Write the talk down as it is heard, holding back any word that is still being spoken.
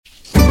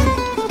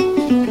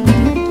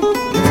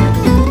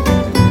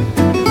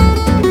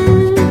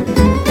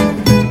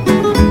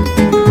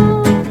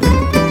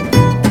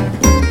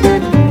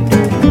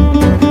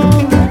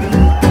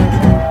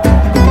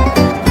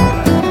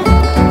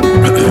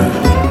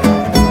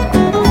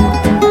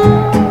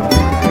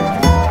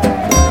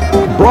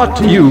brought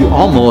to you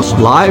almost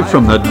live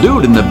from the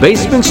Dude in the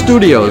Basement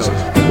Studios.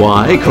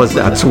 Why? Because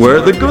that's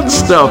where the good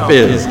stuff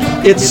is.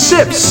 It's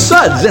Sips,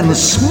 Suds, and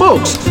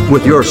Smokes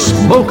with your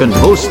smoking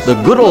host, the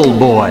good old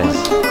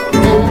boys.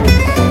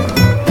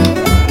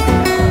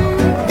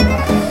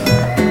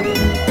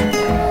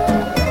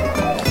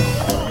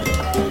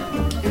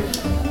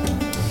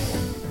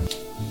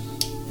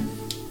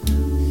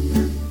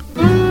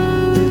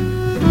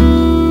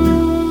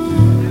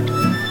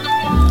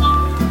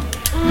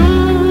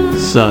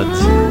 Suds,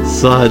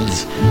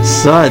 Suds,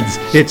 Suds.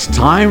 It's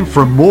time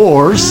for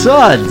more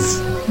Suds.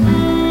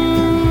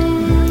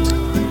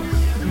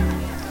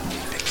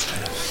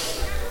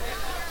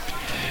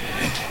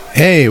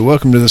 Hey,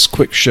 welcome to this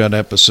quick shot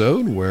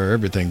episode where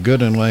everything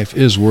good in life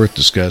is worth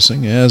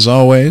discussing. As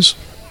always,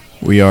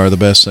 we are the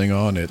best thing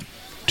on at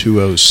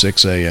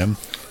 2:06 a.m.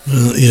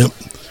 Yep,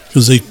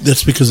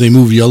 that's because they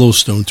moved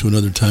Yellowstone to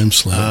another time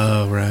slot.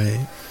 Oh,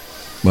 right.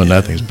 Well,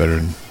 nothing's better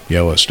than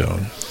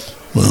Yellowstone.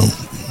 Well,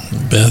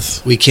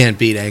 Beth. We can't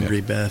beat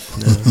Angry Beth.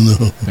 No.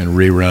 No. And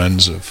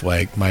reruns of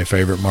like My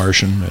Favorite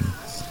Martian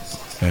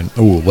and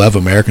Love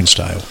American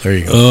Style. There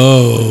you go.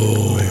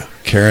 Oh,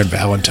 Karen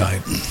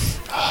Valentine.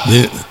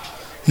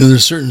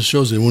 There's certain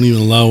shows they won't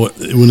even allow on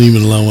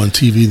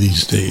TV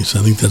these days. I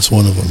think that's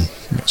one of them.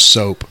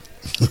 Soap.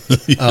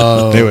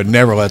 Oh, They would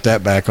never let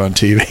that back on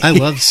TV. I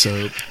love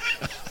Soap.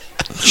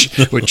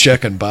 With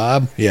Chuck and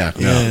Bob. Yeah.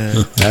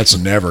 No, that's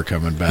never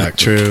coming back.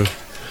 True.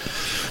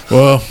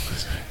 Well,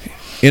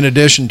 in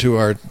addition to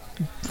our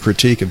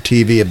critique of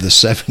TV of the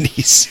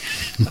 70s,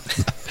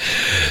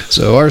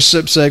 so our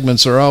SIP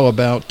segments are all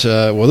about,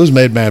 this is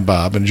Made Man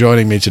Bob, and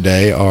joining me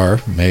today are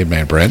Made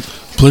Man Brent.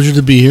 Pleasure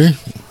to be here.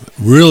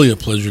 Really a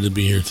pleasure to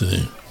be here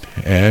today.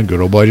 And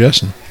good old boy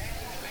Justin.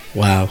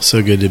 Wow,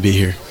 so good to be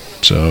here.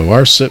 So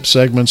our SIP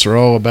segments are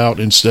all about,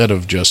 instead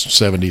of just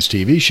 70s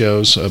TV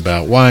shows,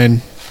 about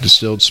wine,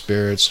 distilled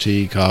spirits,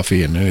 tea,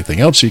 coffee, and anything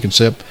else you can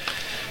sip.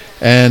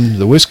 And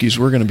the whiskeys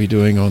we're going to be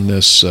doing on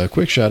this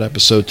quick shot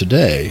episode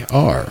today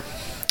are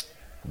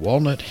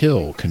Walnut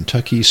Hill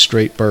Kentucky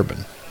Straight Bourbon,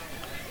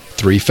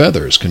 Three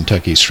Feathers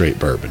Kentucky Straight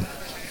Bourbon,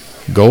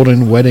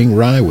 Golden Wedding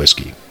Rye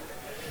Whiskey,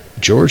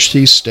 George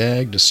T.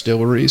 Stagg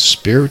Distillery's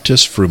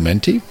Spiritus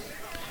Frumenti,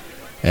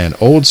 and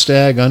Old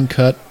Stag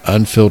Uncut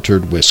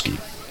Unfiltered Whiskey.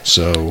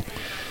 So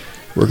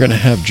we're going to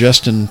have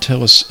Justin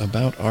tell us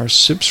about our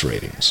SIPS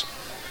ratings.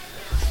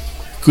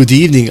 Good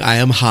evening, I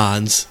am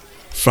Hans.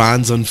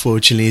 Franz,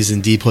 unfortunately, is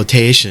in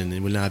deportation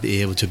and will not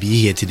be able to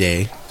be here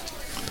today.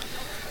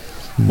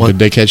 Did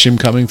they catch him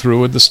coming through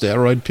with the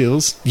steroid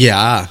pills?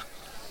 Yeah.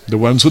 The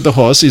ones with the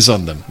horses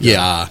on them?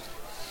 Yeah.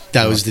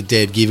 That was the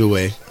dead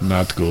giveaway.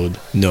 Not good.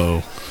 No.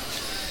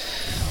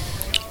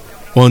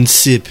 One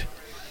sip.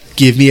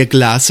 Give me a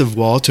glass of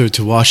water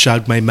to wash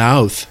out my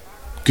mouth,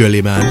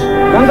 girly man.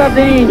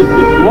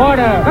 Gangadine,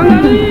 water.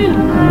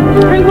 Gangadine,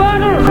 bring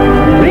water.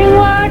 Bring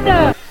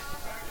water.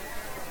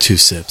 2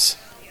 sips.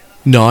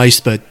 Nice,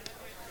 but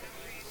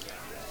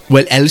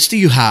what else do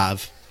you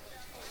have?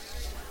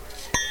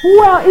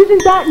 Well,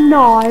 isn't that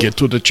nice? Get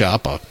to the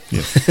chopper.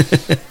 Yeah.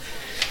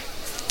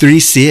 3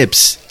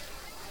 sips.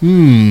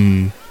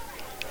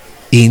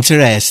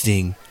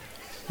 Interesting.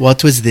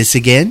 What was this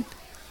again?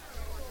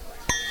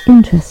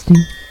 Interesting.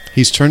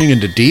 He's turning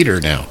into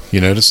Dieter now.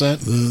 You notice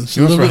that?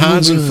 You went from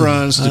Hans and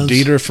Franz to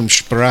Dieter from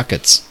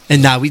Sprockets.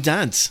 And now we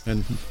dance.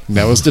 And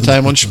that was the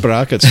time on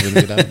Sprockets when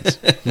we dance.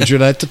 Would you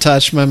like to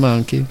touch my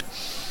monkey?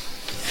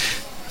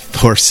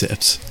 4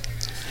 sips.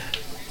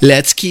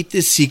 Let's keep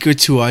this secret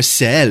to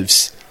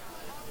ourselves.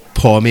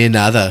 Pour me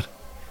another.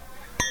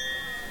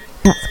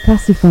 That's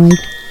classified.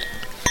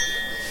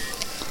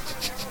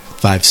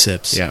 5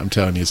 sips. Yeah, I'm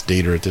telling you, it's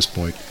Dieter at this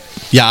point.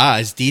 Yeah,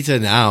 it's Dieter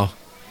now.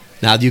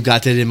 Now you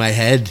got it in my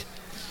head.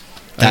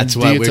 That's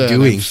what we're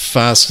doing. I'm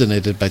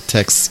fascinated by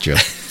texture.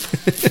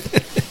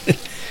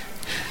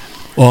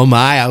 Oh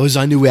my, I was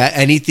unaware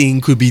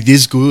anything could be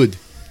this good.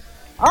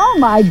 Oh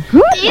my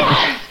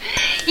goodness!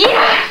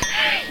 Yeah.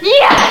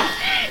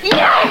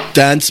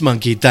 Dance,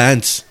 monkey,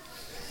 dance.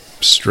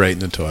 Straight in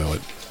the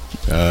toilet.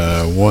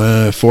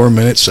 4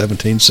 minutes,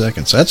 17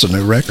 seconds. That's a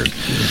new record.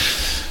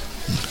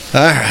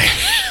 All right.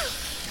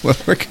 Well,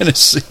 we're going to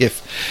see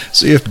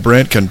if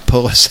Brent can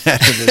pull us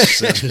out of this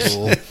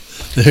cesspool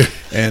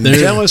and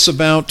tell us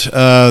about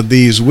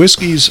these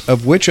whiskeys,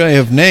 of which I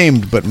have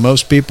named, but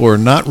most people are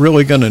not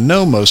really going to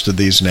know most of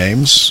these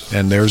names,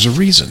 and there's a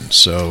reason.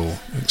 So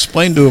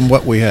explain to them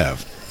what we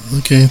have.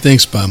 Okay,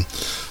 thanks, Bob.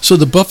 So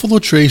the Buffalo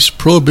Trace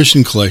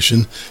Prohibition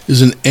Collection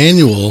is an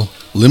annual,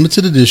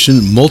 limited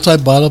edition,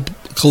 multi-bottle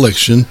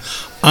collection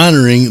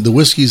honoring the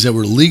whiskeys that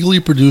were legally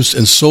produced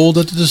and sold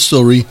at the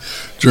distillery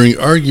during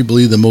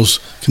arguably the most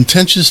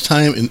contentious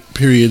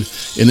period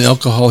in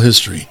alcohol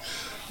history.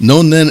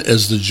 Known then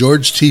as the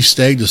George T.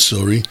 Stagg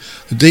Distillery,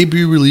 the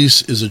debut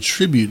release is a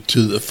tribute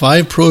to the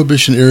 5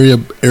 Prohibition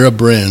era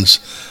brands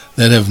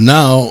that have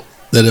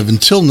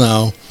until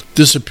now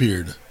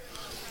disappeared.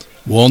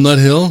 Walnut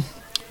Hill,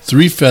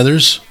 Three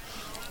Feathers,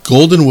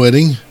 Golden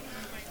Wedding,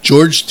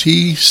 George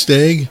T.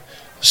 Stagg,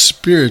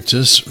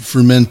 Spiritus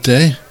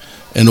Frumenti,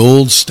 and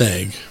Old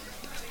Stag.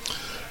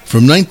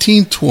 From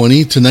 1920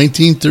 to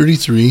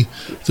 1933,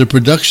 the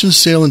production,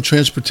 sale, and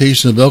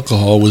transportation of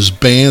alcohol was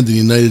banned in the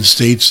United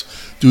States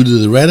due to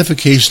the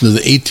ratification of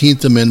the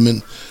 18th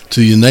Amendment to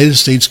the United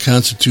States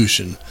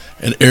Constitution,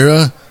 an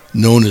era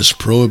known as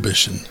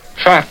Prohibition.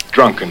 Fat,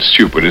 drunk, and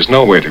stupid is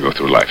no way to go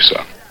through life,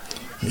 son.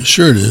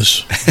 Sure it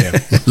is. Yeah.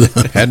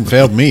 Hadn't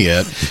failed me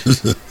yet.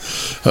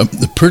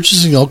 The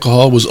purchasing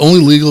alcohol was only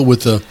legal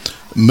with a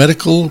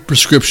medical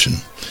prescription.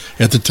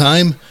 At the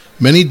time,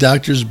 many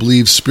doctors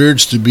believed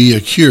spirits to be a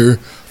cure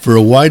for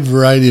a wide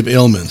variety of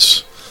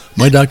ailments.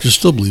 My doctor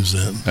still believes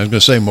that. I was going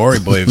to say Maury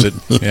believes it.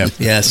 Yeah.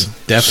 Yes.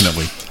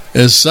 Definitely.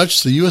 As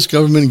such, the U.S.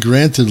 government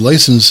granted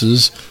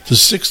licenses to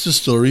 6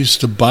 distilleries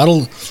to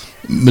bottle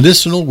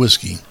medicinal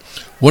whiskey.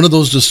 One of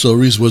those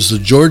distilleries was the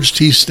George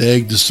T.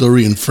 Stagg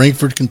Distillery in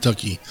Frankfort,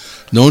 Kentucky,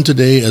 known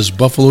today as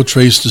Buffalo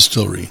Trace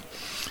Distillery.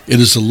 It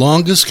is the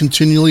longest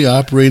continually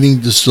operating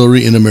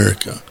distillery in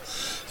America.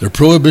 Their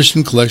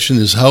Prohibition collection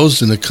is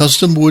housed in a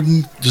custom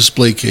wooden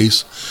display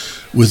case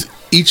with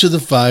each of the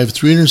 5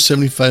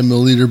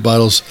 375-milliliter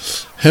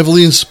bottles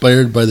heavily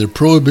inspired by their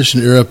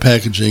Prohibition-era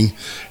packaging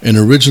and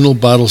original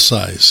bottle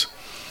size.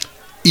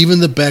 Even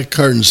the back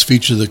cartons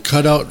feature the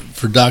cutout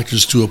for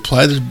doctors to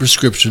apply the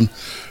prescription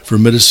for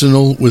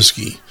medicinal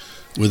whiskey,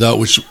 without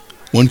which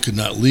one could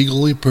not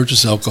legally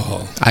purchase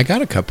alcohol. I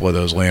got a couple of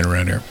those laying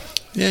around here.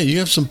 Yeah, you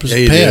have some Yeah,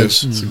 you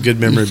pads. do. Some good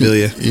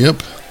memorabilia.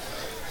 Yep.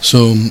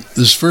 So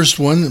this first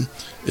one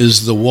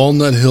is the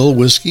Walnut Hill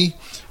Whiskey.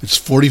 It's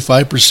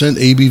 45%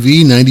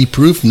 ABV, 90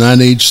 proof,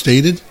 non-age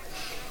stated.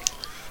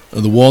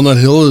 The Walnut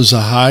Hill is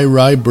a high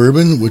rye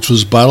bourbon, which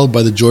was bottled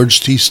by the George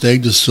T.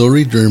 Stagg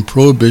Distillery during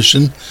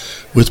Prohibition,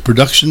 with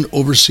production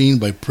overseen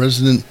by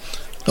President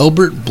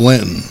Albert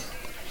Blanton.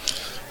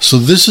 So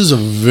this is a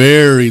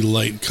very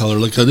light color.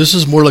 This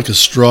is more like a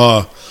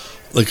straw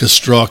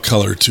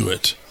color to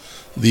it.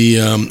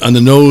 The on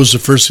the nose, the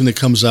first thing that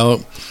comes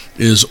out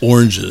is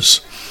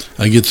oranges.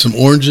 I get some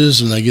oranges,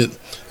 and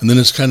then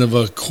it's kind of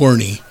a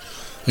corny.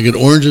 I get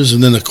oranges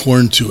and then a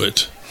corn to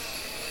it.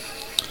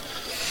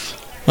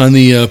 On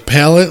the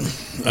palate,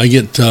 I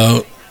get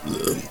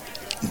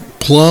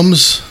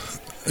plums,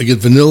 I get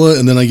vanilla,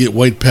 and then I get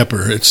white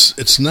pepper.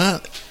 It's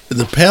not,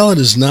 the palate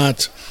is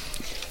not,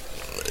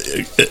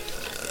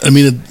 I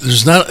mean,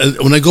 there's not,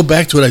 when I go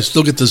back to it, I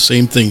still get the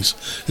same things.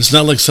 It's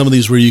not like some of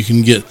these where you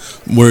can get,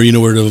 where it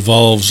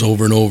evolves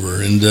over and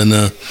over. And then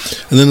a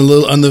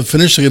little, on the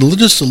finish, I get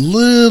just a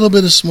little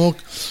bit of smoke,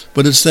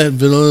 but it's that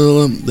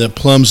vanilla, that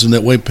plums, and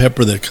that white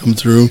pepper that come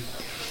through.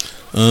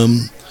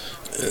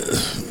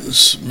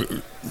 It's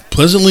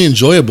pleasantly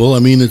enjoyable. I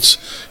mean, it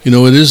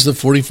is the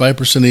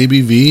 45%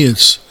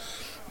 ABV.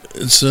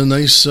 It's a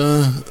nice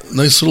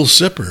little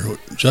sipper.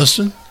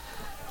 Justin?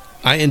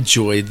 I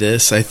enjoyed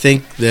this. I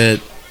think that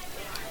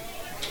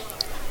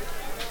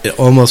it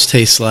almost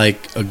tastes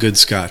like a good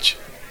scotch.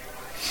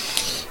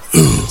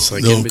 It's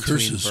like in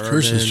between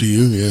curses to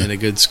you, yeah. and a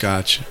good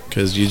scotch,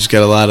 because you just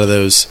got a lot of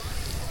those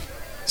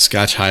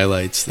scotch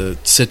highlights. The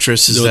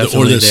citrus is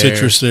definitely there.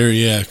 Citrus there,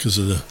 yeah, because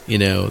of the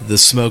the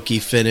smoky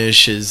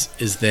finish is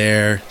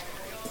there.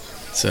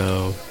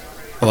 So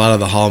a lot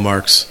of the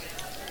hallmarks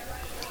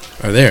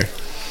are there,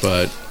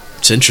 but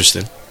it's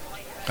interesting.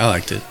 I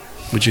liked it.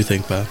 What'd you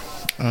think, Bob?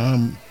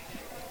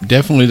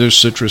 Definitely there's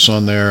citrus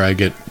on there. I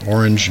get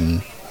orange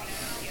and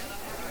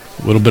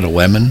a little bit of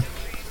lemon.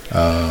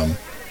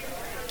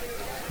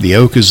 The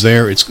oak is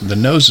there. The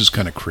nose is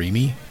kind of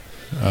creamy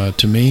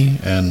to me,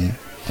 and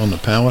on the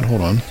palate,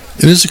 hold on.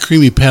 It is a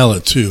creamy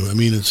palate too. I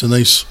mean, it's a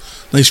nice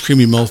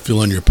creamy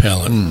mouthfeel on your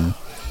palate.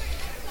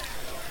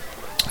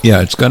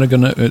 Yeah,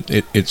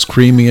 it's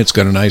creamy. It's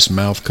got a nice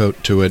mouth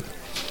coat to it.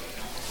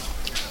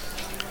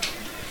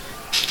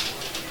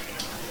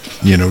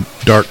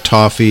 Dark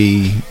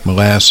toffee,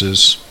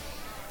 molasses,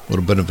 a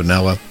little bit of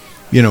vanilla.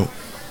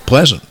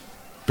 Pleasant.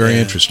 Very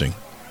interesting.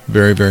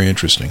 Very, very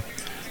interesting.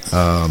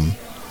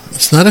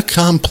 It's not a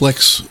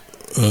complex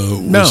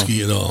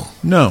whiskey at all.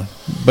 No,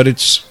 but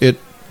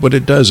what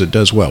it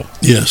does well.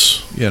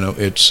 Yes.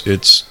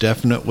 It's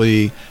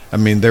definitely, I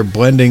mean, they're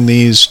blending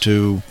these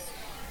to,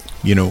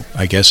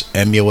 I guess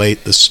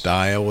emulate the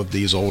style of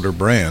these older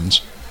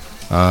brands.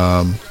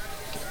 And,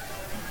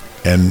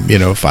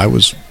 if I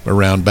was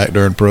around back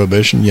during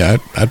Prohibition,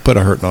 I'd put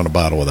a hurting on a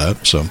bottle of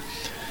that. So,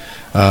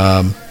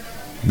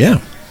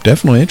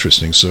 definitely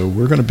interesting. So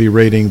we're going to be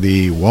rating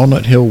the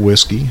Walnut Hill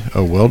Whiskey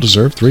a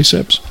well-deserved 3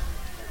 sips.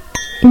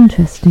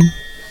 Interesting.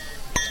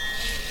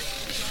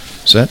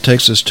 So that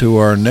takes us to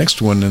our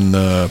next one in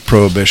the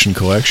Prohibition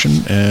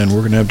collection, and we're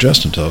going to have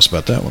Justin tell us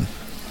about that one.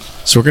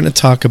 So we're going to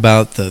talk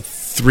about the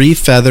Three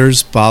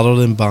Feathers Bottled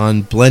and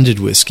Bond Blended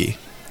Whiskey.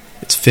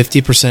 It's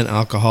 50%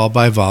 alcohol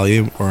by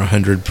volume or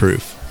 100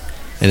 proof,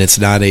 and it's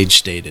not age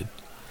stated.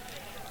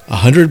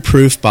 100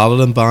 proof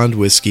bottled and bond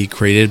whiskey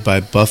created by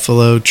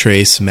Buffalo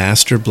Trace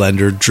master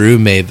blender Drew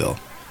Mayville.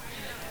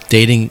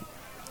 Dating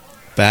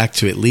back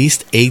to at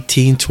least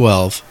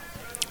 1812,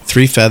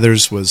 Three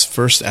Feathers was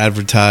first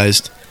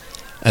advertised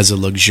as a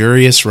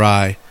luxurious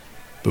rye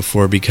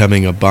before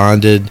becoming a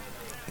bonded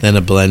then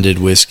a blended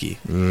whiskey.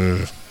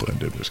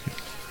 Blended whiskey.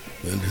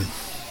 Blended.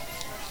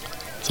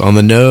 So on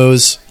the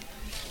nose,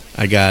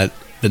 I got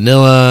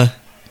vanilla,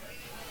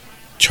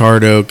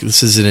 charred oak.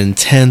 This is an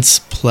intense,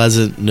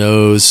 pleasant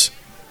nose,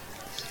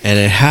 and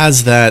it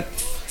has that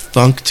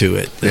funk to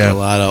it that a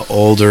lot of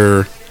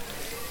older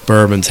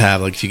bourbons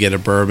have. Like if you get a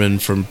bourbon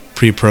from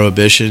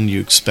pre-prohibition, you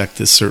expect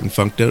this certain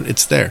funk note.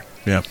 It's there.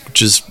 Yeah.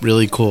 Which is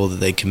really cool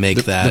that they can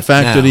make that. The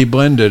fact now. that he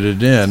blended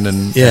it in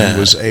and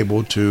was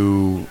able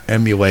to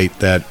emulate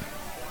that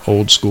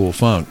old school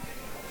funk.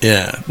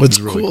 Yeah. What's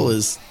really cool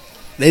is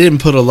they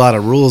didn't put a lot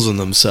of rules on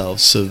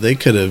themselves, so they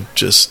could have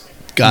just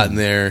gotten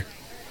there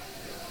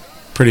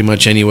pretty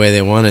much any way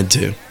they wanted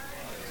to.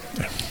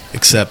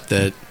 Except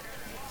that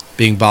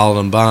being bottled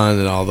and bond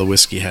and all the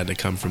whiskey had to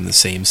come from the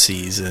same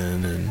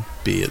season and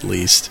be at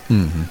least,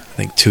 I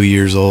think, 2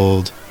 years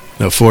old.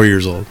 No, 4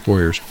 years old. 4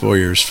 years. 4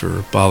 years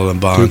for bottled and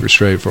bond. Cooper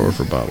straight, 4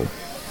 for bottled.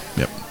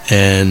 Yep.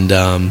 And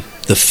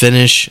the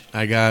finish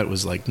I got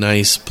was like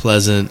nice,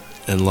 pleasant,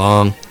 and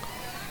long.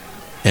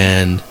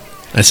 And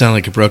I sound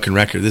like a broken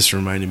record. This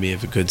reminded me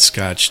of a good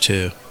scotch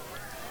too.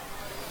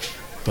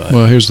 But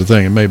Well, here's the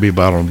thing. It may be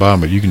bottled and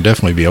bond, but you can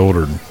definitely be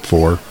older than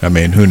 4. I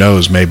mean, who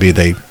knows? Maybe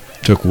they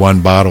took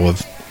one bottle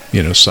of,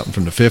 something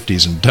from the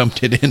 50s and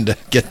dumped it in to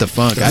get the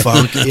funk.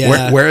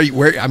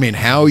 Where I mean,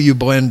 how you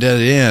blend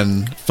it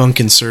in, funk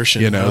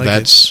insertion. I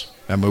like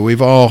I mean,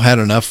 we've all had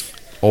enough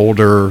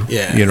older,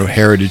 Yeah.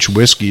 heritage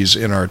whiskeys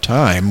in our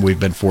time.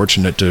 We've been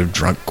fortunate to have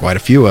drunk quite a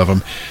few of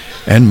them,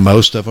 and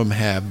most of them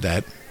have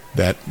that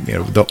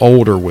the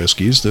older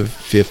whiskeys, the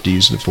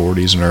 50s, the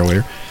 40s, and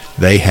earlier,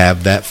 they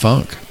have that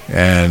funk,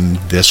 and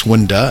this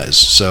one does.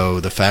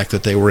 So the fact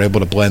that they were able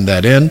to blend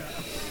that in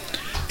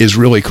is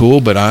really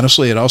cool, but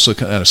honestly, it also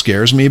kind of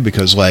scares me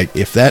because, like,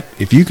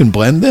 if you can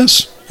blend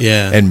this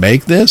and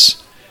make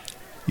this,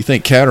 you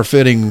think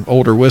counterfeiting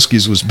older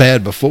whiskeys was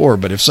bad before,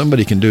 but if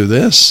somebody can do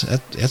this,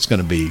 that's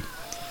going to be,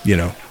 you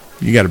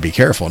got to be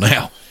careful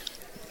now.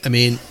 I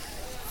mean,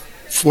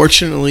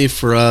 fortunately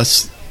for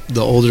us,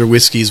 the older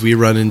whiskeys we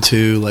run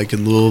into, like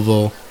in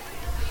Louisville,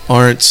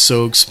 aren't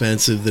so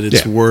expensive that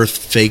it's worth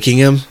faking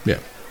them. Yeah.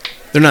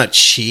 They're not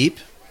cheap,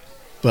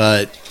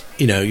 but,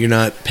 you're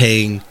not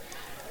paying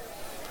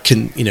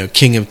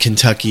King of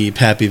Kentucky,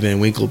 Pappy Van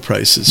Winkle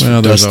prices.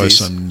 Well, for there's Dusties. always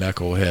some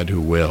knucklehead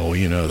who will,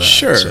 that.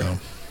 Sure. So.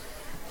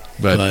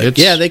 But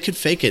they could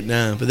fake it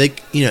now. But they,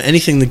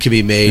 anything that can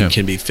be made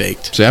can be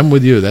faked. See, I'm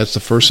with you. That's the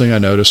first thing I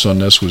noticed on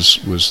this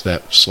was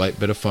that slight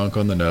bit of funk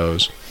on the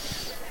nose,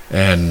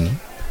 and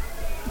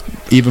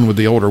even with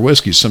the older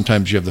whiskeys,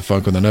 sometimes you have the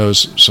funk on the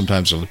nose,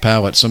 sometimes on the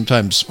palate,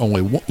 sometimes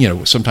only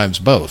one, sometimes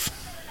both.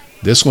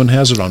 This one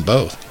has it on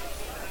both.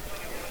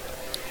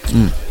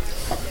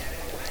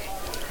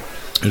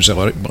 There's a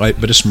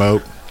light bit of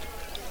smoke.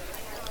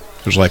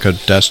 There's like a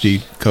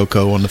dusty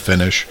cocoa on the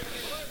finish,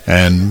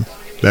 and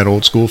that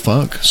old school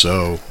funk.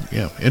 So,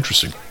 yeah,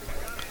 interesting.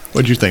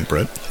 What'd you think,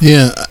 Brett?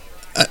 Yeah,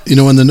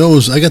 on the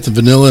nose, I got the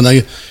vanilla, and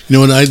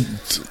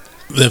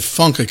that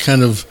funk, it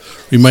kind of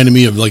reminded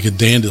me of like a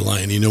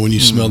dandelion. When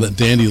you smell that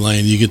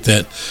dandelion, you get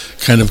that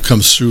kind of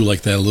comes through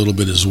like that a little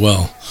bit as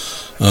well.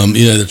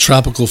 The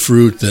tropical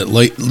fruit, that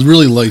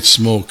really light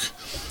smoke.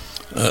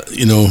 A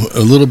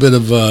little bit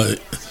of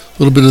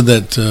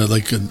that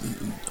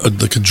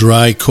like a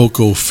dry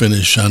cocoa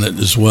finish on it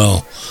as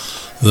well.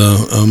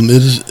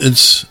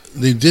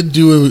 They did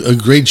do a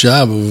great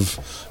job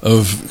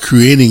of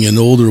creating an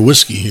older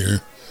whiskey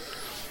here.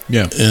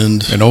 Yeah,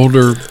 and an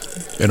older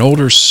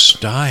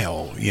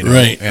style,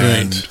 right,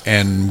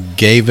 and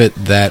gave it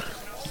that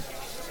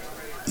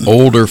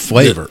older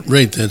flavor,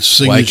 right? That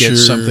signature, like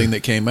it's something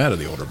that came out of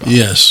the older bottle.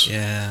 Yes,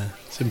 yeah,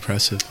 it's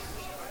impressive.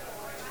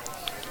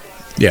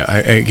 Yeah,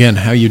 again,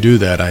 how you do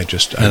that, I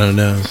don't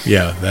know.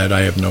 Yeah, that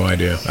I have no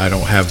idea. I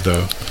don't have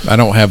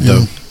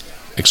the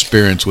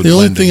experience with the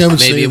only blending. thing I would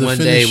Maybe say one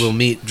day we'll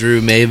meet Drew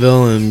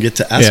Mayville and get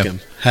to ask him,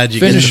 how'd you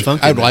finish, get the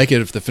funk? I'd like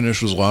it if the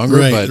finish was longer,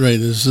 right.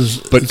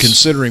 But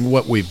considering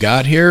what we've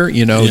got here,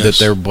 that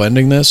they're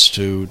blending this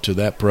to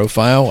that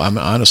profile,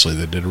 honestly,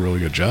 they did a really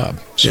good job.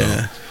 So,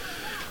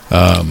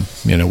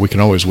 we can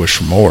always wish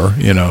for more.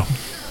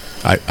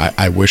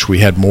 I wish we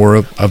had more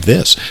of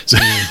this.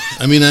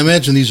 I mean, I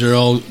imagine these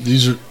are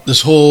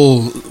this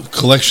whole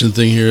collection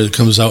thing here that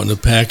comes out in a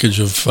package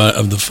of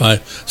the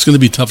 5. It's going to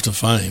be tough to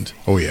find.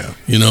 Oh yeah,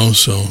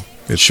 so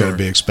it's going to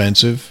be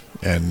expensive,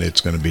 and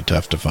it's going to be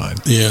tough to find.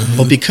 Yeah.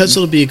 Well, because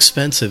it'll be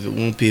expensive, it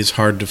won't be as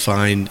hard to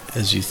find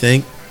as you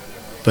think,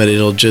 but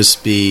it'll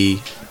just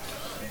be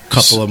a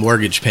couple of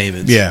mortgage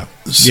payments. Yeah.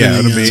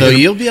 So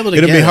you'll be able to.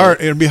 It'll be hard.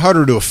 It'll be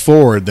harder to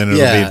afford than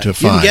it'll be to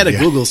find. You can get a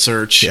Google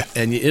search,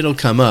 and it'll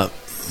come up.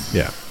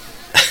 Yeah.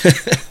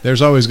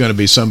 There's always going to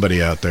be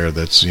somebody out there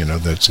that's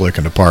that's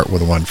looking to part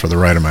with one for the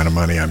right amount of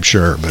money, I'm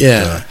sure. But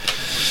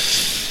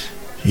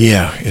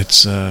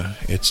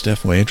it's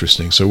definitely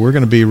interesting. So we're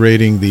going to be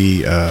rating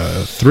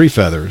the Three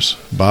Feathers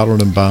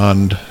Bottled and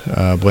Bond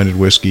blended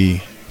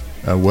whiskey,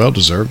 well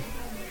deserved.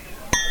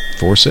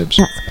 4 sips.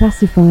 That's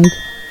classified.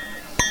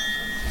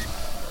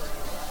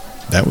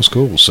 That was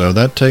cool. So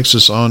that takes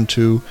us on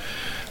to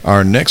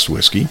Our next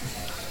whiskey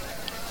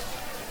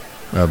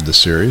of the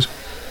series,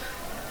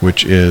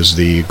 which is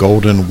the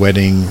Golden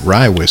Wedding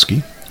Rye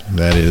Whiskey.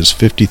 That is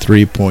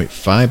 53.5%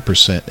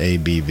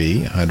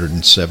 ABV,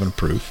 107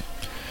 proof.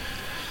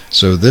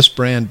 So this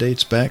brand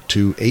dates back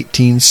to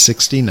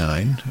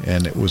 1869,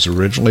 and it was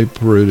originally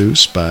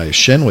produced by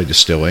Shenley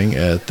Distilling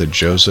at the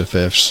Joseph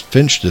F.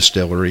 Finch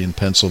Distillery in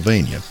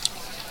Pennsylvania.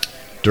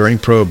 During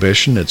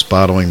Prohibition, its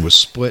bottling was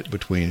split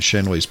between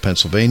Shenley's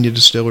Pennsylvania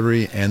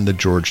Distillery and the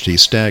George T.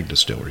 Stagg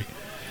Distillery.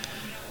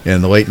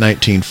 In the late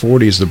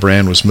 1940s, the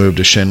brand was moved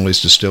to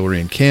Shenley's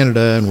Distillery in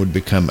Canada and would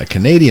become a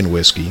Canadian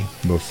whiskey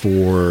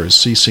before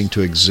ceasing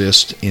to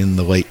exist in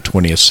the late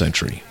 20th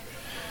century.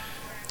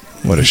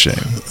 What a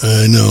shame.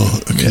 I know,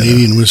 a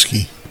Canadian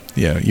whiskey.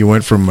 Yeah, you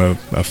went from a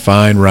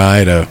fine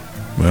rye to,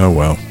 oh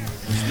well.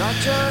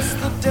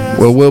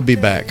 Well, we'll be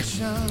back.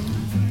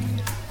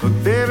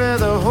 But baby,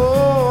 the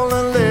whole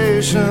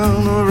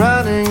elation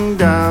riding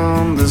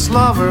down this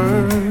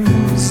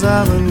lover's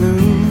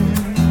avenue.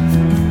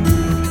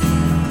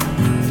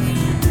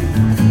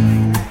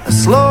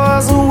 As slow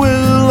as a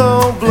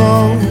willow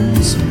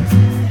blows,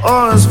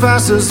 or as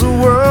fast as the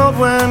world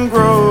wind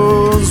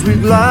grows, we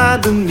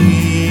glide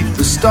beneath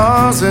the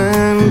stars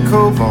in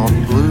cobalt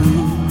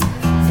blue.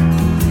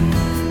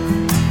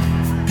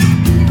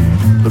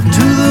 Look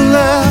to the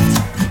left,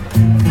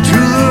 to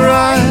the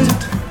right,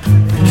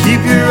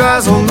 keep your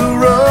eyes on the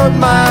road,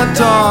 my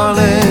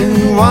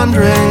darling,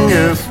 wondering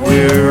if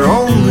we're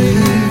only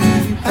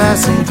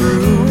passing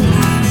through.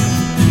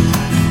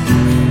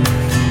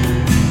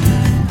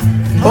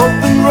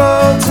 Open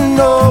roads and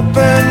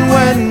open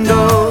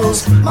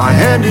windows, my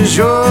hand is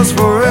yours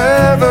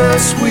forever,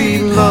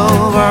 sweet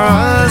love. Our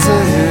eyes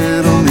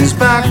ahead on these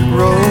back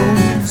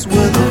roads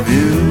with a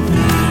view.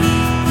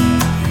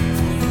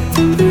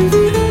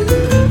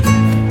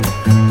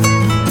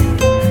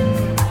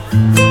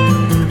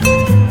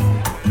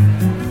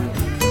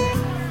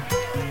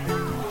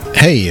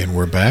 Hey, and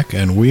we're back,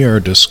 and we are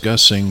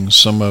discussing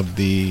some of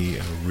the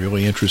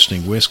really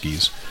interesting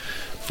whiskeys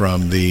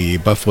from the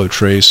Buffalo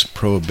Trace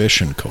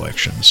Prohibition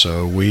collection.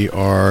 So we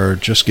are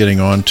just getting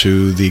on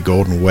to the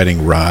Golden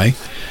Wedding Rye.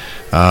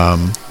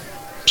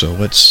 So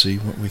let's see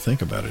what we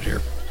think about it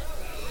here.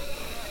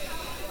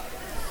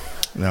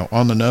 Now,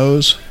 on the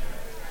nose,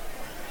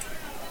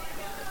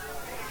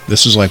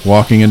 this is like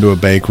walking into a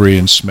bakery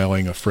and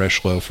smelling a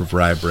fresh loaf of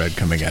rye bread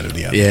coming out of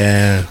the oven.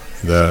 Yeah.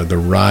 The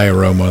rye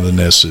aroma on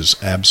this is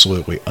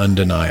absolutely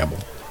undeniable.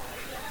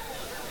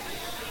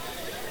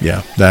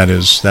 Yeah, that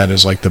is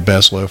like the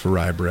best loaf of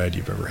rye bread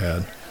you've ever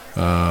had.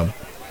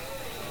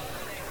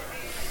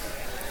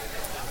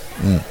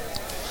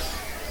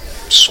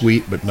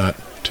 Sweet, but not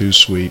too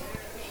sweet.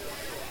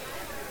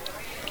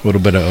 A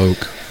little bit of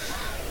oak.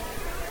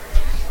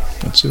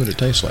 Let's see what it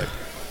tastes like.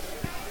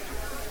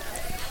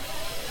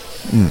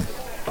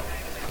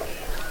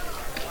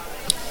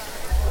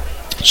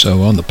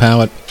 So on the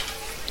palate,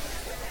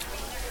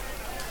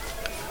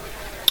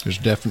 there's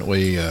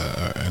definitely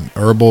an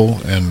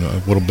herbal and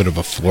a little bit of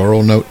a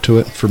floral note to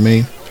it for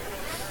me.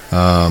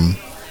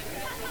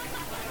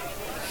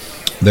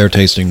 Their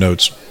tasting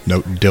notes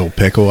note dill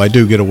pickle. I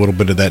do get a little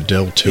bit of that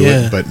dill to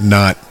it, but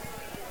not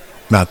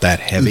that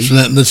heavy.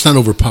 That's not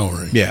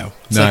overpowering. Yeah,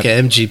 it's like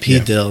an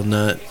MGP dill,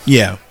 not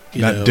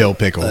dill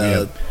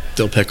pickle.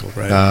 Dill pickle,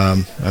 right?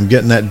 I'm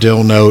getting that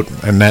dill note,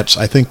 and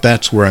I think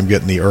that's where I'm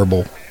getting the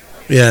herbal.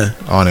 Yeah,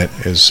 on it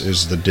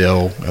is the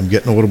dill. I'm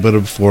getting a little bit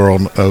of floral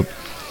note.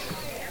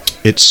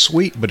 It's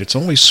sweet, but it's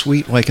only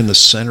sweet like in the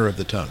center of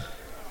the tongue.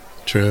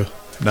 True.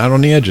 Not on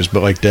the edges,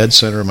 but like dead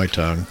center of my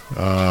tongue.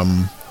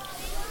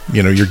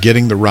 You're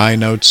getting the rye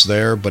notes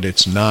there, but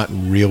it's not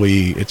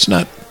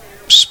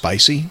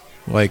spicy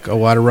like a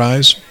lot of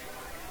ryes.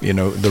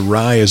 The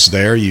rye is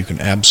there. You can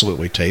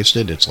absolutely taste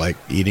it. It's like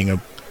eating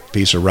a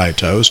piece of rye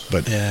toast,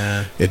 but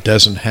it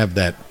doesn't have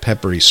that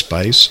peppery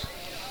spice.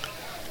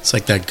 It's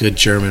like that good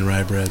German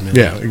rye bread, man.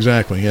 Yeah,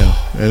 exactly. Yeah,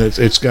 and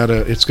it's got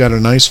a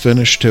nice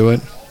finish to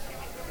it.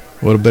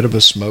 A little bit of a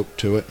smoke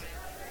to it.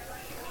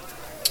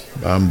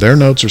 Their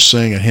notes are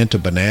saying a hint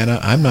of banana.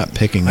 I'm not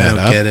picking that up.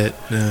 I don't get it.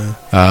 No.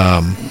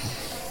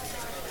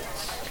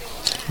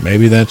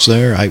 Maybe that's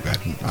there.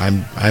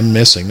 I'm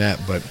missing that,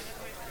 but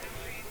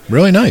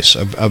really nice.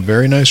 A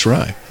very nice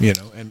rye,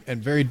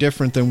 and very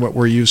different than what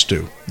we're used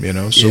to,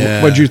 So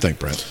what'd you think,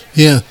 Brent?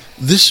 Yeah,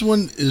 this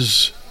one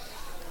is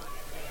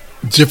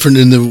different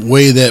in the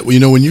way that,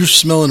 when you're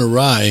smelling a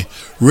rye,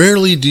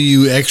 rarely do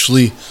you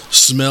actually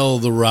smell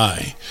the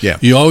rye. Yeah.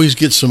 You always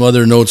get some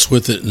other notes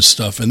with it and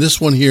stuff. And this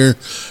one here,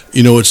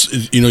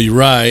 it's, you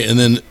rye, and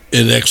then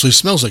it actually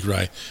smells like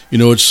rye.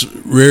 It's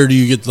rare do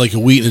you get like a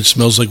wheat and it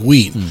smells like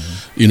wheat.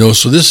 Mm-hmm.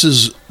 So this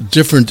is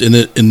different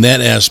in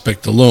that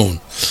aspect alone.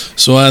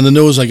 So on the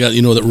nose, I got,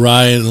 that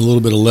rye and a little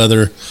bit of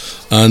leather.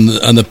 On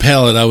the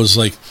palate, I was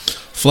like,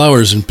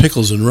 flowers and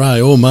pickles and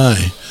rye. Oh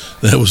my.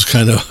 That was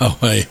kind of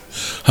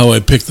how I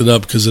picked it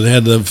up, because it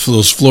had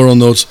those floral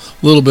notes,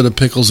 a little bit of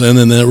pickles, and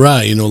then that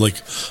rye,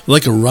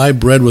 like a rye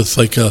bread with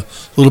like a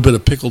little bit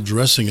of pickled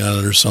dressing on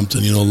it or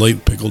something,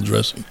 light pickled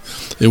dressing.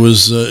 It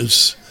was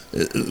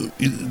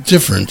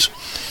different,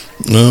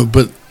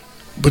 but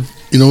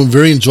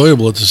very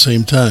enjoyable at the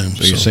same time.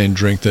 So you're saying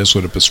drink this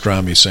with a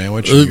pastrami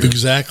sandwich?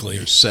 Exactly.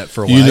 You're set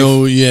for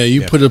life.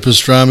 You put a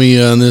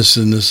pastrami on this,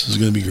 and this is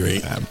going to be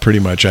great. Pretty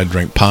much, I'd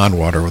drink pond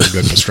water with a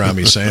good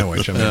pastrami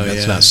sandwich. I mean,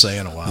 that's not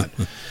saying a lot.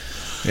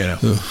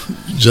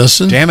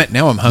 Justin? Damn it,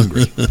 now I'm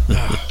hungry.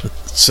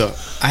 So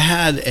I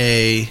had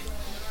a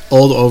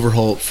old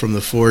Overholt from the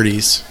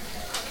 40s,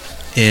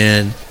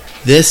 and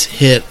this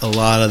hit a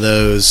lot of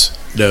those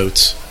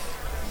notes.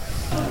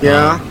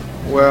 Yeah,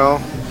 well,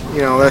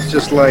 that's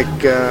just like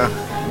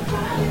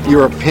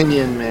your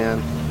opinion,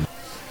 man.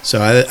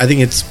 So I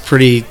think it's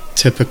pretty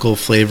typical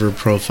flavor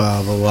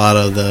profile of a lot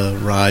of the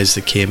rye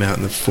that came out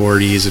in the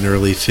 40s and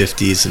early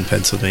 50s in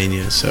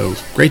Pennsylvania. So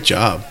great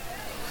job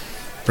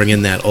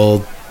bringing that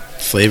old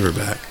flavor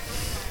back.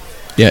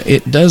 Yeah,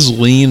 it does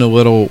lean a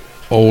little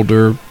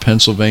older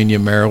Pennsylvania,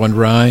 Maryland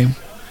rye,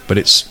 but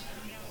it's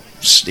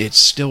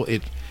still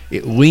it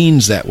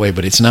leans that way,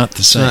 but it's not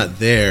the same. It's not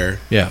there.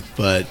 Yeah,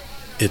 but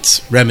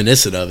it's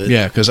reminiscent of it.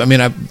 Yeah, because I mean,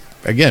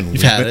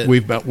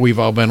 we've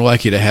all been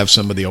lucky to have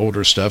some of the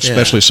older stuff,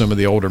 especially some of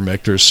the older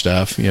Michter's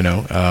stuff.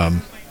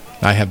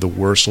 I have the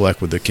worst luck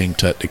with the King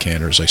Tut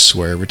decanters. I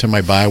swear, every time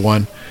I buy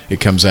one,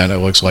 it comes out and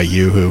it looks like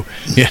Yoo-hoo.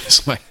 Yeah,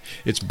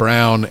 it's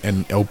brown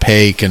and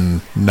opaque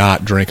and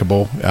not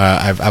drinkable.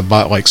 I've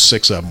bought like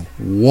 6 of them.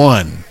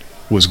 One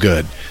was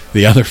good.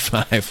 The other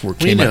 5 were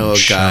came out in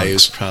chunks. We know a guy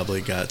who's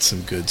probably got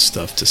some good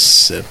stuff to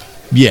sip.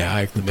 Yeah,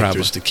 I could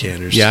probably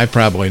decanters. Yeah, I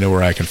probably know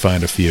where I can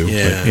find a few.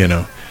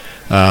 Yeah.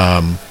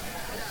 But,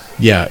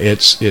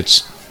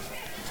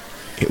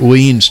 it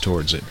leans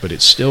towards it, but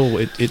it's still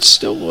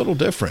a little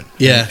different.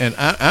 Yeah. And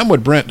I'm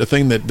with Brent. The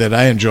thing that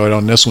I enjoyed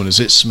on this one is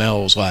it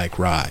smells like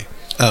rye.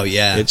 Oh,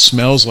 yeah. It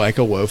smells like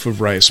a loaf of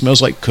rye. It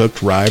smells like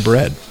cooked rye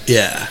bread.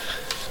 Yeah.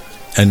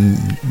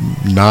 And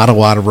not a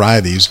lot of rye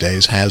these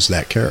days has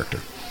that character.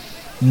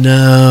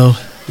 No,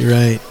 you're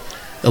right.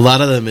 A lot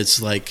of them, it's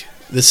like,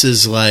 this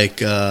is like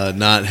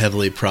not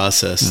heavily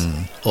processed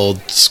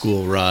old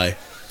school rye.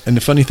 And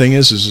the funny thing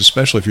is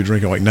especially if you're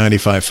drinking like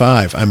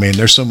 95.5, I mean,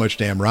 there's so much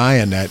damn rye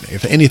in that.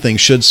 If anything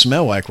should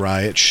smell like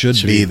rye, it should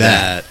be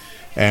that.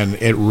 And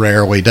it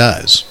rarely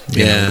does.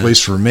 At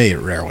least for me, it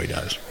rarely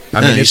does. I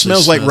mean, it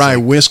smells like rye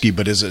whiskey,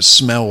 but does it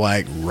smell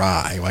like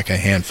rye, like a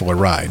handful of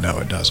rye? No,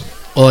 it doesn't.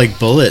 Well, like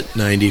Bullet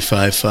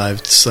 95.5,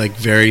 it's like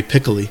very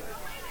pickly.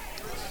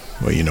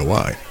 Well, you know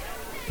why.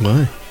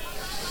 Why?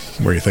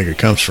 Where do you think it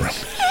comes from?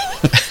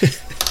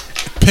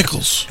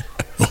 Pickles.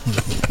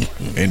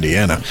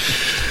 Indiana.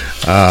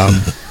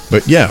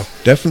 But yeah,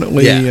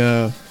 definitely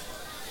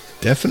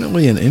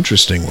an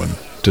interesting one,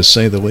 to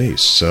say the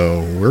least.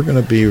 So we're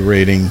going to be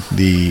rating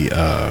the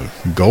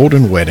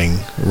Golden Wedding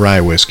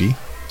Rye Whiskey.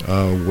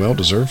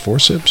 Well-deserved 4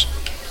 sips.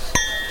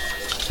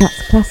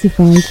 That's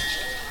classified.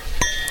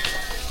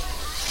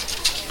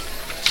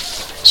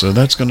 So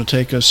that's going to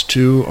take us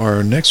to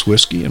our next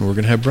whiskey, and we're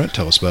going to have Brent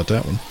tell us about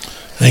that one.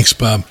 Thanks,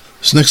 Bob.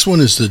 This next one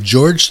is the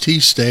George T.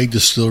 Stagg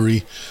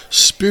Distillery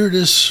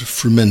Spiritus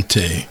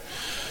Fremente.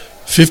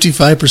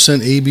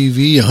 55%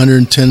 ABV,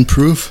 110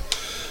 proof.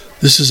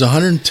 This is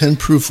 110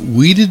 proof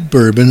wheated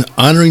bourbon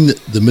honoring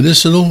the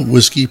medicinal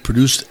whiskey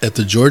produced at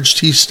the George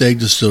T. Stagg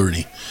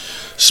Distillery.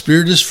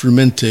 Spiritus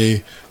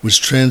Fremente,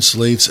 which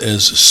translates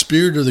as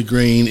spirit of the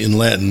grain in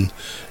Latin,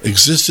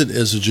 existed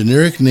as a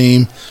generic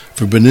name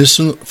for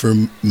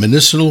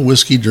medicinal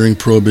whiskey during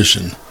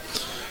Prohibition.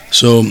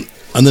 So,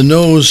 on the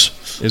nose...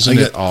 Isn't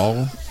it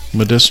all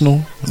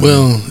medicinal?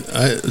 Well,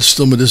 it's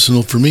still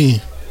medicinal for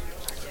me.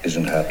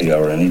 Isn't happy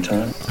hour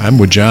anytime? I'm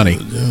with Johnny.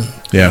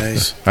 Yeah.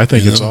 Nice. I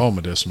think it's all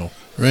medicinal.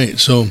 Right,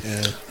 so...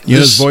 You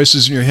know those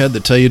voices in your head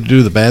that tell you to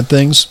do the bad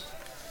things?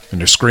 And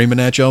they're screaming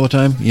at you all the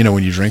time?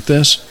 When you drink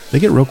this, they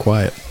get real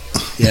quiet.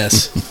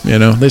 Yes.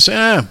 They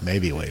say,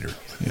 maybe later.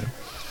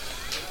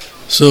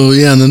 So,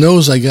 on the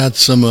nose, I got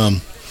some...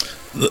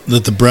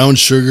 the brown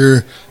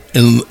sugar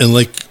and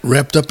like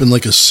wrapped up in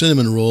like a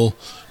cinnamon roll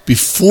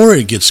before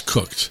it gets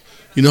cooked.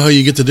 You know how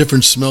you get the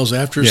different smells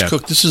after it's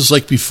cooked? This is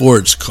like before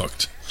it's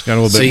cooked. Got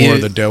a little bit more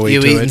of the doughy to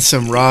it. You eating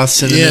some raw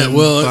cinnamon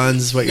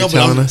buns, what you're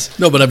telling us?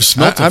 No, but I've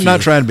smelled it. I'm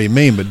not trying to be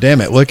mean, but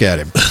damn it, look at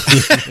him.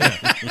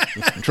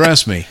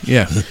 Trust me,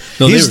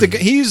 No, he's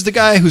the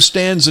guy who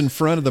stands in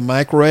front of the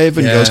microwave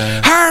and goes,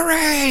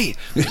 hurry!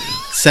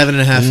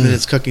 7.5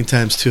 minutes cooking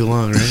time's too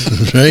long,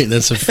 right? Right,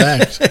 that's a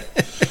fact.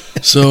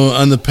 So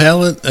on the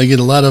palate, I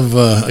get a lot of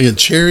I get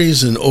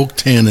cherries and oak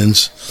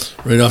tannins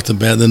right off the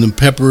bat. Then the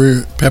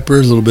pepper,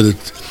 a little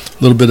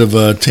bit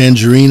of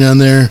tangerine on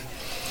there.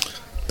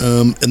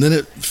 And then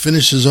it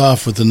finishes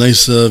off with a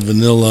nice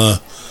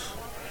vanilla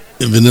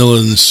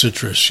and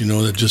citrus,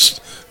 that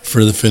just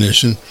for the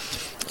finish. And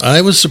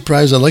I was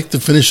surprised. I liked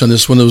the finish on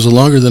this one. It was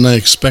longer than I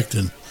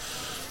expected,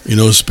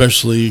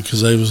 especially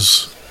because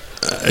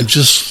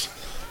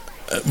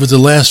with the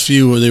last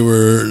few, they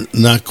were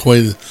not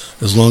quite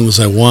as long as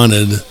I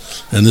wanted,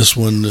 and this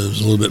one was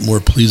a little bit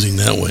more pleasing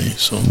that way.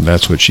 So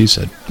that's what she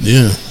said.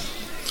 Yeah.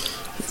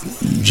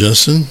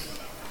 Justin?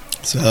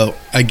 So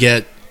I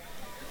get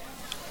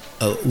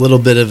a little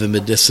bit of a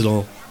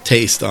medicinal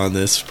taste on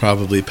this,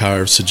 probably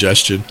power of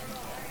suggestion.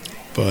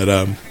 But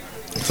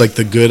it's like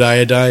the good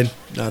iodine,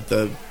 not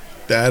the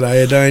bad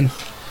iodine.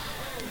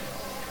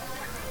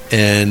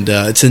 And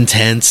it's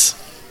intense.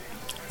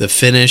 The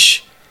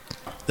finish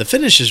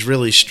is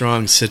really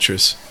strong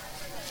citrus.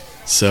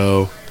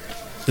 So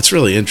it's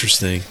really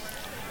interesting.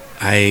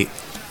 I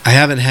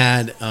haven't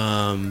had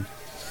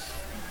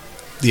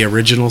the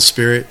original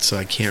Spirit, so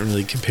I can't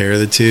really compare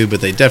the two,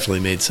 but they definitely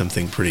made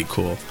something pretty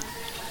cool.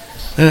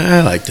 And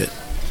I liked it.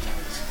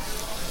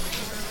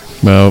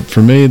 Well,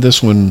 for me,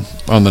 this one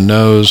on the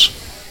nose,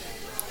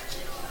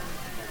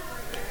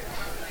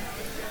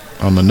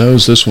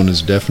 this one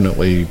is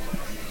definitely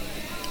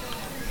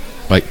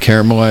like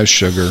caramelized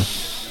sugar.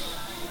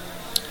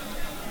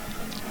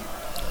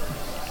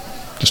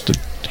 Just a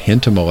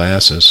hint of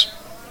molasses.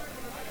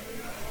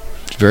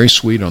 It's very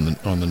sweet on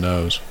the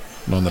nose.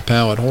 And on the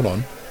palate, hold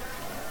on.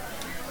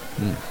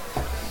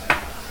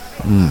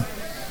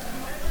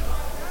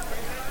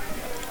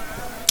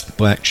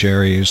 Black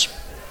cherries.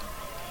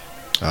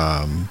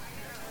 Some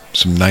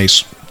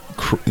nice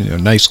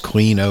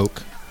clean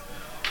oak.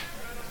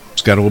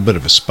 It's got a little bit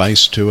of a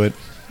spice to it.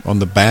 On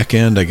the back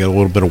end, I get a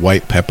little bit of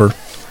white pepper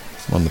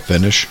on the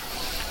finish.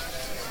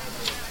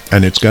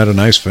 And it's got a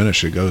nice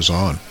finish. It goes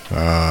on.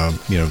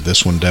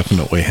 This one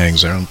definitely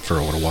hangs out for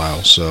a little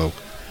while. So,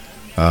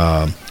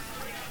 of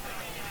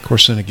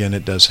course, then again,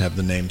 it does have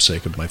the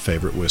namesake of my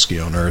favorite whiskey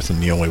on earth,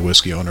 and the only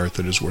whiskey on earth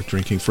that is worth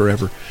drinking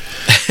forever.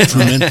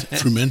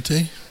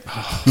 Frumente?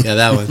 Yeah,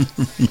 that one.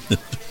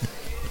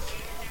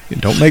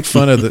 Don't make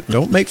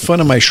fun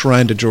of my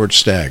shrine to George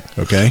Stagg,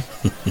 okay?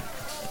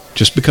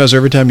 Just because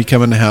every time you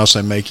come in the house,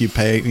 I make you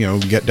pay,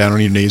 get down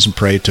on your knees and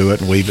pray to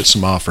it and leave it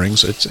some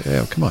offerings.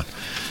 Come on.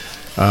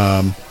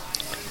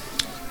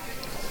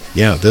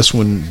 This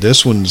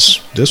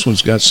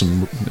one's got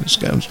some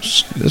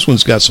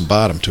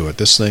bottom to it.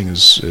 This thing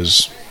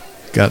is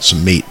got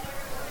some meat.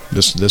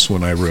 This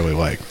one I really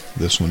like.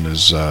 This one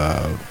is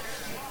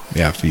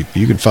if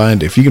you can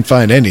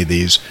find any of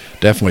these,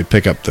 definitely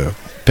pick up the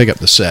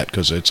set,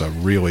 because it's a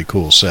really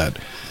cool set.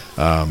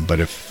 But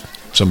if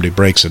somebody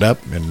breaks it up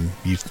and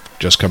you've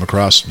just come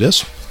across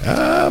this,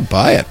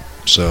 buy it.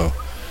 So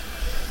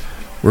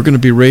we're going to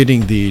be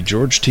rating the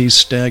George T.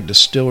 Stagg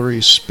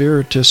Distillery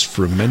Spiritus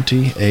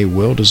Frumenti, a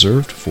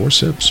well-deserved 4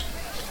 sips.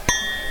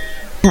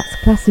 That's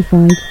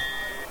classified.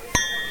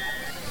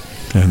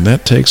 And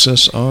that takes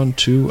us on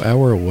to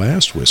our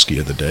last whiskey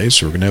of the day,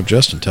 so we're going to have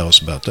Justin tell us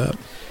about that.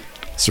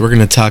 So we're going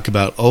to talk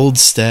about Old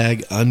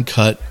Stag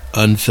Uncut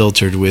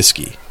Unfiltered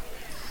Whiskey.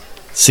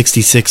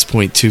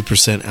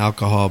 66.2%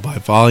 alcohol by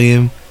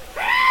volume,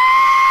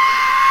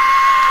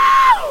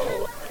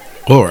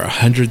 or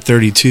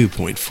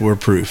 132.4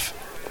 proof.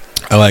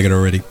 I like it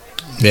already.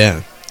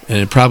 Yeah, and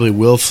it probably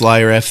will fly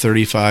your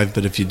F-35,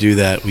 but if you do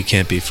that, we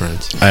can't be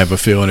friends. I have a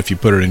feeling if you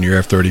put it in your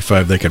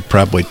F-35, they could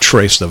probably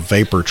trace the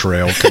vapor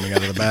trail coming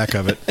out of the back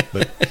of it.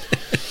 But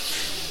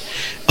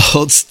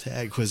Old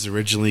Stag was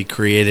originally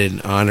created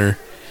in honor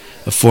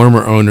of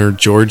former owner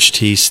George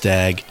T.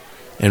 Stagg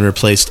and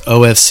replaced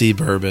OFC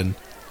Bourbon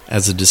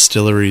as the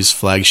distillery's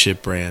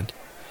flagship brand.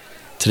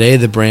 Today,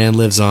 the brand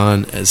lives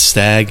on as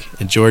Stagg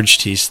and George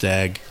T.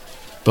 Stagg,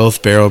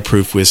 both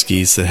barrel-proof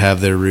whiskeys that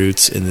have their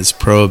roots in this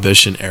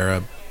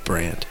Prohibition-era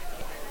brand.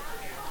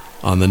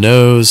 On the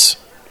nose,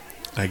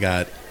 I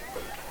got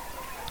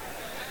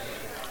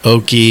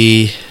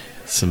oaky,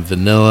 some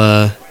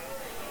vanilla.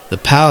 The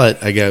palate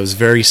I got was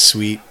very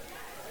sweet.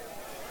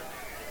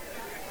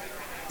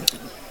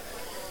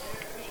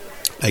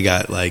 I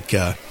got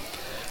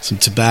some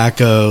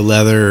tobacco,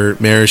 leather,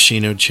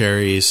 maraschino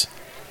cherries,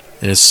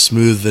 and a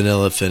smooth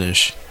vanilla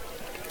finish.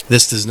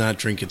 This does not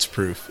drink its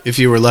proof. If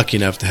you were lucky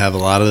enough to have a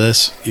lot of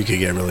this, you could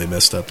get really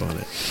messed up on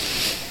it.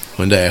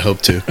 One day I hope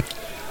to.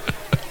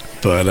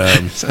 But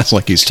sounds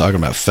like he's talking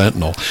about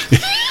fentanyl.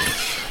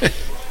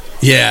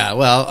 Yeah,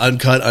 well,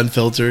 uncut,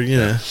 unfiltered,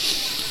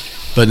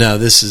 But no,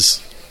 this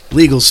is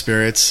legal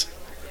spirits,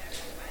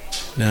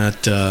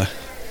 not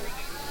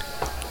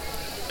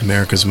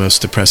America's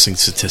most depressing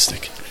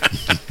statistic.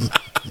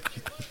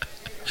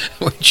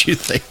 What'd you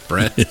think,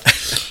 Brent?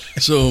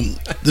 So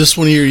this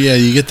one here,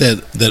 you get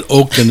that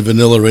oak and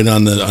vanilla right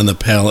on the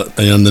palate,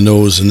 on the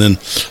nose, and then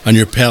on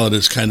your palate,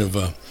 it's kind of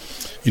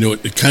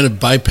it kind of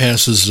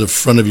bypasses the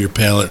front of your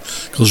palate,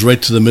 goes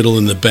right to the middle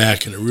and the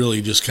back, and it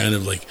really just kind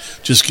of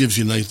just gives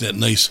you that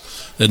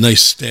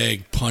nice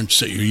stag punch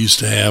that you're used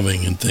to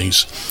having and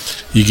things.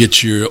 You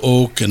get your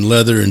oak and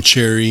leather and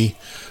cherry,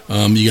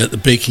 you got the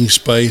baking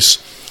spice,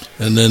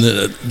 and then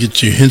it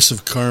gets you hints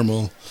of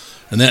caramel,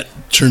 and that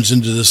turns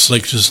into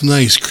this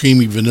nice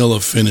creamy vanilla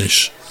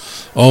finish.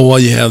 All while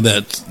you have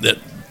that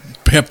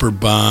pepper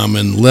bomb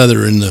and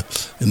leather in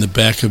the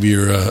back of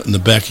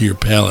your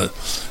palate.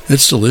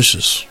 It's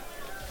delicious.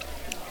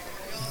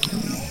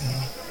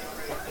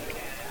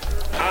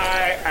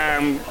 I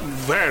am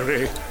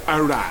very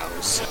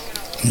aroused.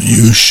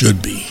 You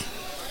should be.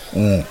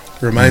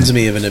 Reminds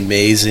me of an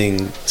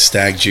amazing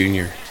Stag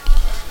Junior.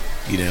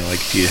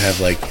 If you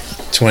have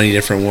 20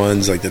 different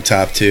ones, the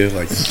top two,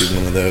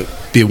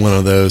 be one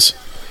of those.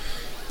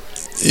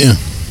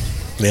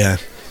 Yeah.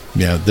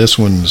 Yeah, this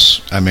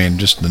one's, I mean,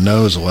 just the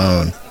nose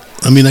alone.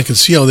 I mean, I can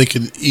see how they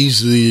could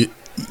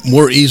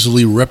more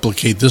easily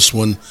replicate this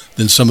one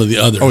than some of the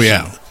others. Oh,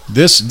 yeah.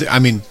 I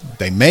mean,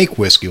 they make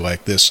whiskey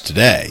like this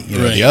today. You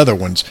know, Right. the other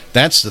ones,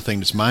 that's the thing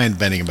that's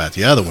mind-bending about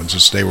the other ones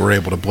is they were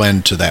able to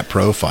blend to that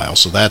profile.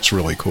 So that's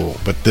really cool.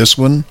 But this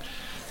one's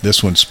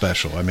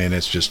special. I mean,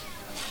 it's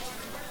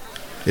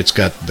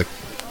got the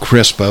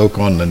crisp oak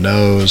on the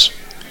nose.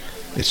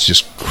 It's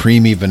just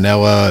creamy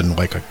vanilla and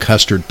like a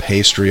custard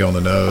pastry on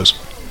the nose.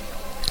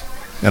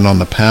 And on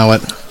the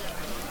palate,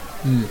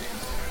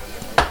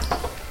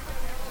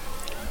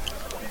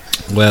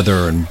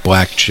 leather and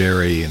black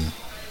cherry, and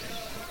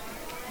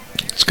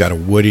it's got a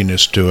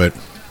woodiness to it.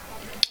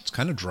 It's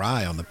kind of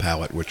dry on the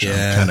palate, which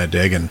I'm kind of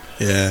digging.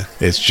 Yeah.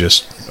 It's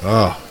just,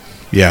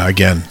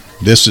 again,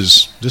 this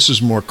is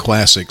more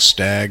classic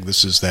Stag.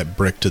 This is that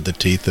brick to the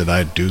teeth that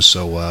I do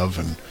so love,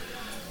 and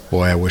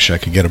boy, I wish I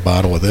could get a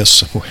bottle of this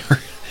somewhere.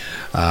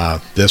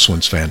 This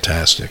one's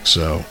fantastic.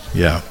 So,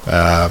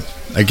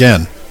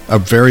 again, a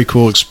very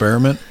cool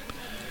experiment.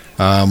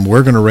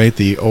 We're going to rate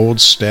the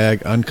Old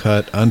Stag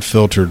Uncut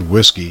Unfiltered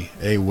Whiskey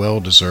a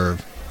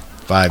well-deserved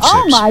 5-6.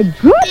 Oh my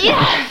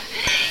goodness!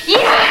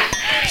 Yeah!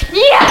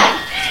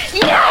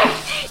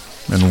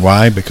 And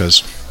why?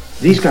 Because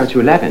these go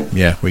to 11.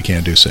 Yeah, we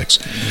can't do 6.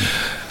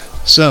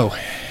 So,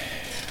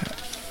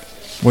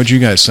 what'd you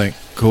guys think?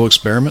 Cool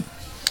experiment?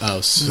 Oh,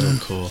 so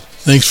cool.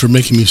 Thanks for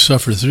making me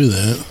suffer through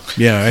that.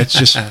 Yeah, it's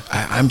just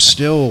I'm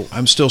still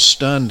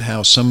stunned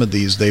how some of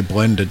these they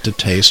blended to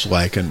taste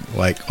like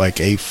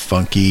a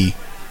funky,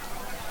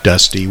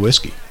 dusty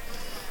whiskey.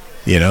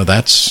 You know,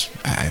 that's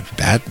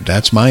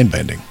mind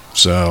bending.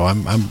 So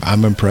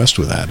I'm impressed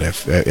with that.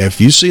 If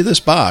you see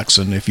this box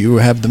and if you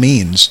have the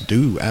means,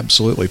 do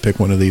absolutely pick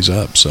one of these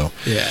up. So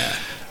yeah,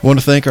 I want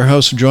to thank our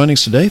host for joining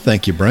us today.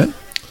 Thank you, Brent.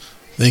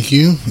 Thank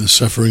you. The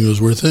suffering was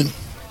worth it.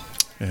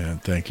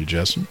 And thank you,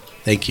 Justin.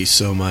 Thank you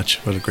so much.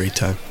 What a great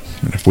time.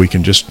 And if we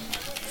can just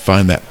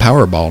find that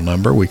Powerball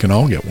number, we can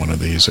all get one of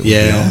these. It would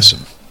be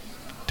awesome.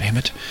 Damn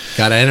it.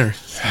 Gotta enter.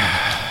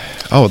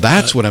 Oh,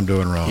 that's what I'm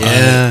doing wrong.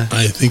 Yeah.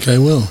 I think I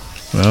will.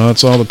 Well,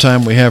 that's all the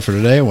time we have for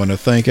today. I want to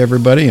thank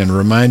everybody and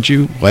remind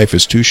you, life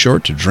is too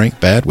short to drink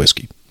bad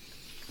whiskey.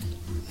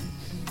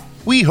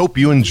 We hope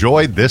you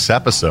enjoyed this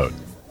episode.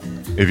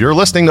 If you're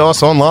listening to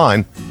us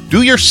online,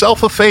 do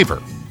yourself a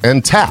favor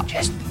and tap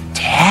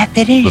Tap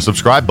it in. the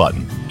subscribe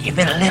button. Give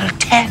it a little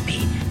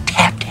tappy.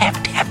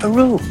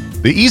 Tap-a-roo.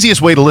 The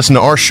easiest way to listen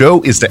to our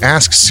show is to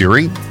ask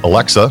Siri,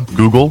 Alexa,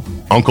 Google,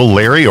 Uncle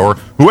Larry, or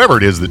whoever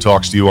it is that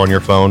talks to you on your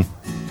phone.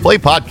 Play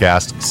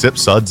podcast Sip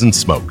Suds and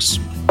Smokes.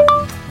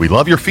 We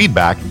love your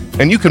feedback,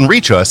 and you can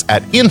reach us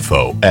at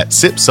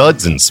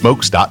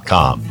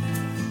info@sipsudsandsmokes.com.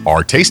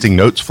 Our tasting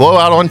notes flow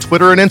out on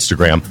Twitter and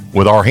Instagram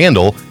with our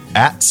handle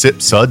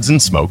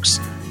 @SipSudsAndSmokes,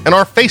 and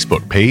our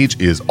Facebook page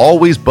is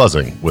always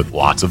buzzing with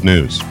lots of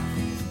news.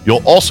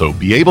 You'll also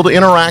be able to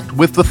interact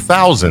with the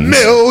thousands,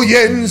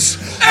 Millions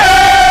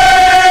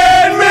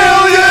and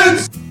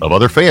millions of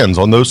other fans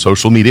on those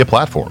social media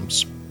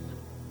platforms.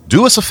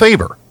 Do us a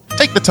favor.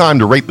 Take the time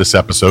to rate this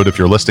episode if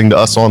you're listening to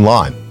us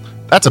online.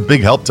 That's a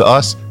big help to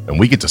us, and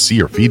we get to see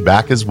your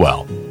feedback as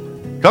well.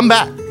 Come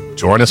back,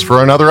 join us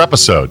for another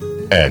episode,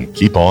 and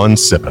keep on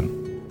sipping.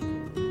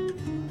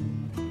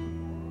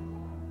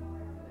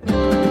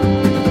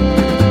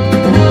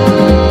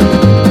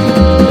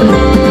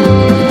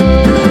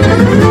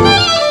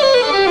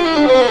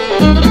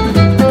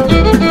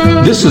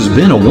 This has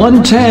been a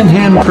One Tan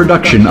Hand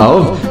production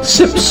of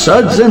Sip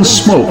Suds and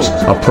Smokes,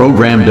 a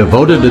program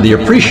devoted to the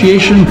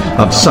appreciation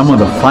of some of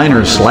the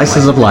finer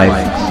slices of life.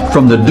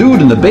 From the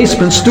Dude in the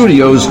Basement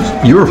Studios,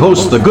 your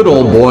hosts, the Good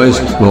Old Boys,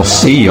 will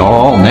see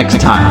y'all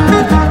next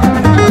time.